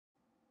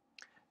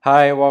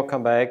Hi,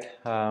 welcome back.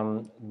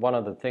 One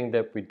of the things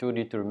that we do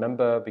need to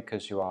remember,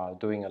 because you are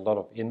doing a lot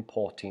of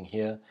importing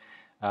here,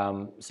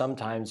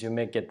 sometimes you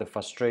may get the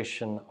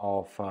frustration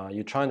of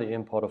you trying to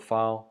import a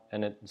file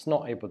and it's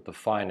not able to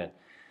find it.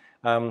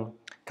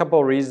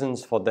 Couple of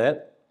reasons for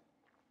that.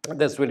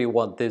 That's really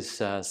what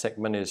this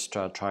segment is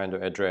trying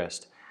to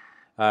address.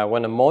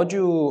 When a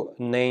module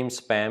named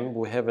spam,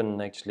 we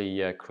haven't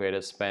actually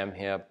created spam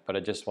here, but I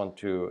just want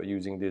to,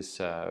 using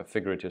this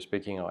figurative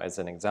speaking or as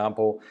an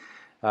example,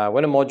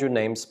 when a module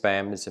named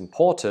spam is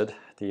imported,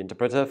 the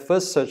interpreter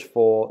first search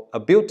for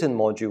a built-in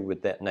module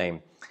with that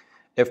name.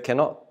 If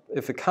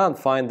it can't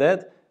find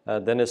that,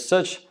 then it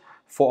search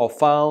for a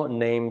file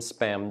named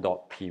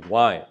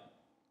spam.py.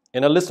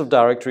 In a list of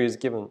directories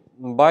given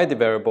by the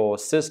variable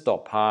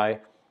sys.py,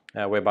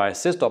 whereby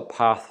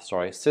sys.path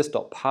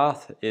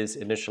is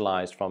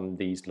initialized from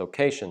these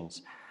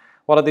locations.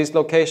 What are these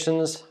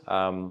locations?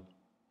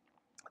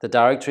 The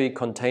directory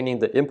containing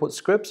the input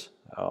scripts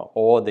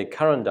or the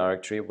current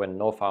directory when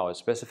no file is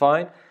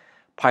specified.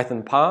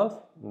 Python path,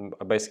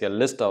 basically a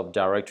list of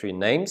directory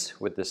names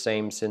with the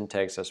same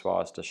syntax as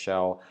well as the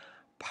shell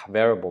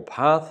variable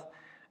path,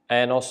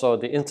 and also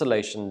the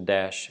installation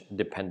dash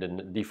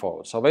dependent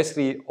default. So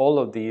basically all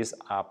of these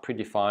are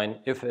predefined.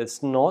 If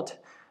it's not,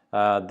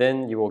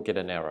 then you will get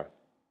an error.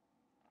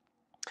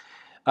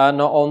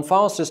 Now on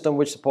file system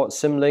which support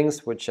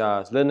symlinks, which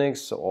are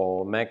Linux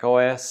or Mac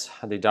OS,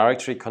 the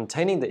directory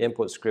containing the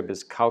input script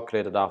is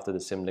calculated after the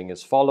symlink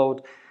is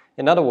followed.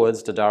 In other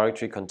words, the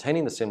directory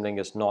containing the symlink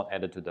is not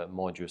added to the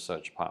module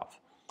search path.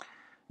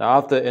 Now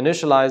after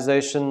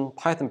initialization,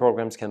 Python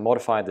programs can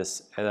modify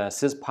this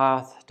sys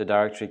path. The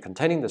directory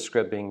containing the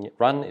script being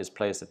run is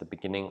placed at the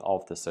beginning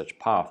of the search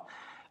path,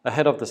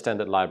 ahead of the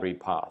standard library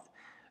path.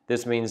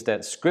 This means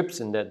that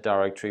scripts in that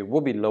directory will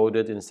be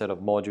loaded instead of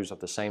modules of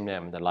the same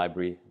name in the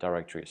library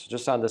directory. So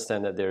just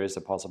understand that there is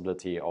a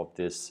possibility of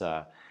this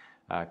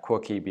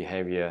quirky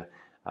behavior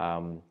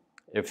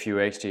if you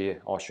actually,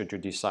 or should you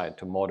decide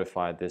to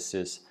modify this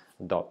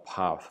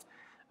sys.path.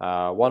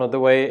 One of the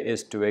way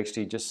is to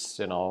actually just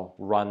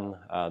run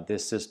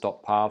this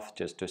sys.path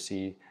just to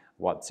see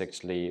what's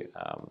actually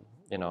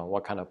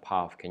what kind of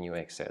path can you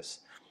access.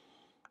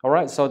 All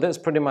right, so that's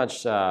pretty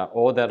much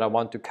all that I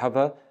want to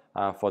cover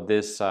for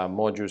this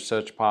module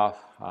search path.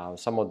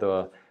 Some of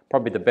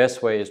probably the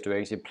best way is to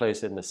actually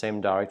place it in the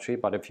same directory,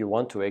 but if you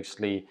want to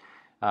actually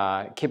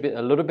keep it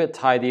a little bit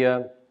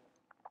tidier,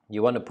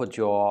 you want to put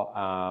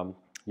your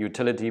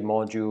utility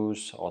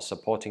modules or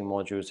supporting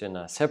modules in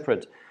a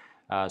separate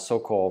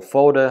so-called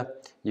folder.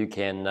 You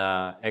can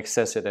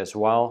access it as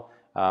well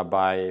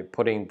by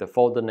putting the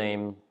folder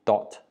name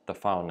dot the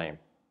file name.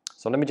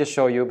 So let me just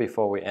show you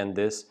before we end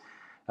this.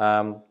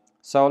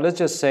 So let's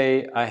just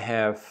say I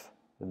have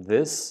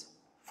this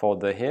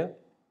folder here.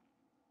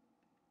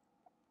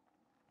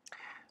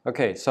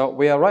 Okay, so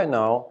we are right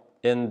now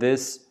in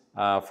this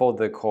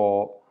folder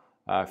called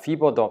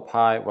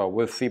fibo.py, well,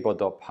 with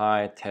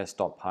fibo.py,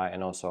 test.py,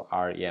 and also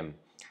rem.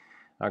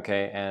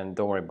 Okay, and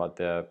don't worry about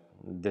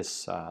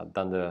this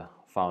Dunder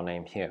file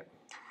name here.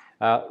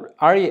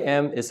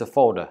 rem is a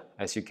folder.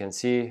 As you can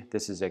see,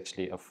 this is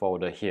actually a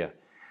folder here.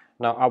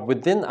 Now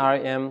within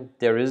rem,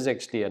 there is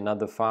actually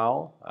another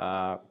file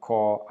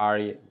called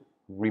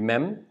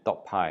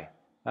remem.py.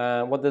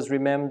 What does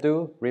remem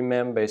do?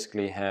 Remem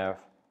basically have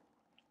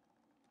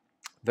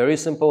very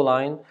simple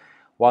line,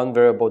 one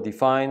variable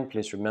defined,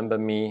 please remember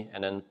me,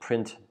 and then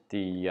print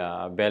the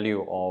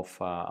value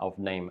of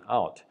name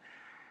out.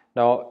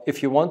 Now,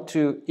 if you want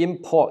to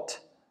import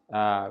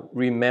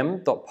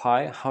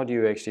remem.py, how do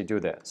you actually do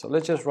that? So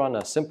let's just run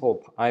a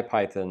simple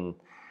IPython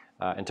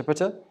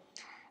interpreter.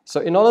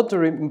 So in order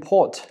to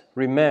import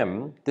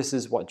remem, this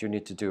is what you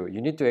need to do. You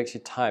need to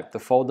actually type the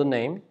folder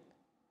name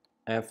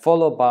and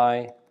followed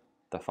by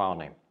the file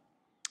name.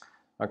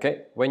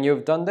 Okay, when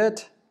you've done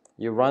that,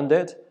 you run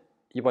that,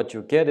 what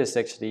you get is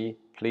actually,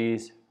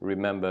 please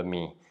remember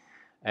me.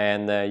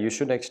 And you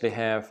should actually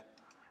have,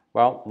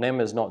 well, name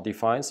is not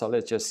defined, so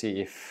let's just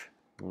see if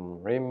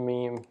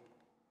remem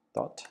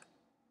dot.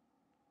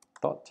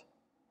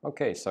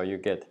 Okay, so you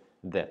get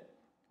that.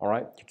 All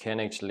right, you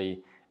can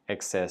actually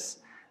access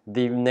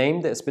the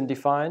name that's been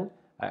defined.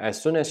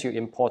 As soon as you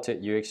import it,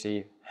 you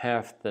actually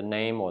have the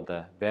name or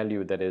the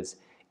value that is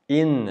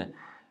in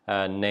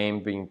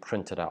name being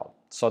printed out.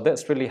 So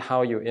that's really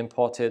how you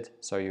import it.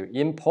 So you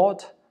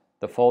import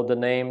the folder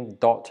name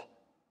dot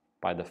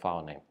by the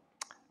file name.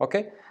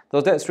 Okay, so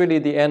that's really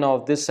the end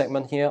of this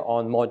segment here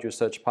on module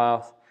search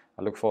path.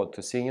 I look forward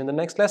to seeing you in the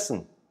next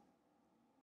lesson.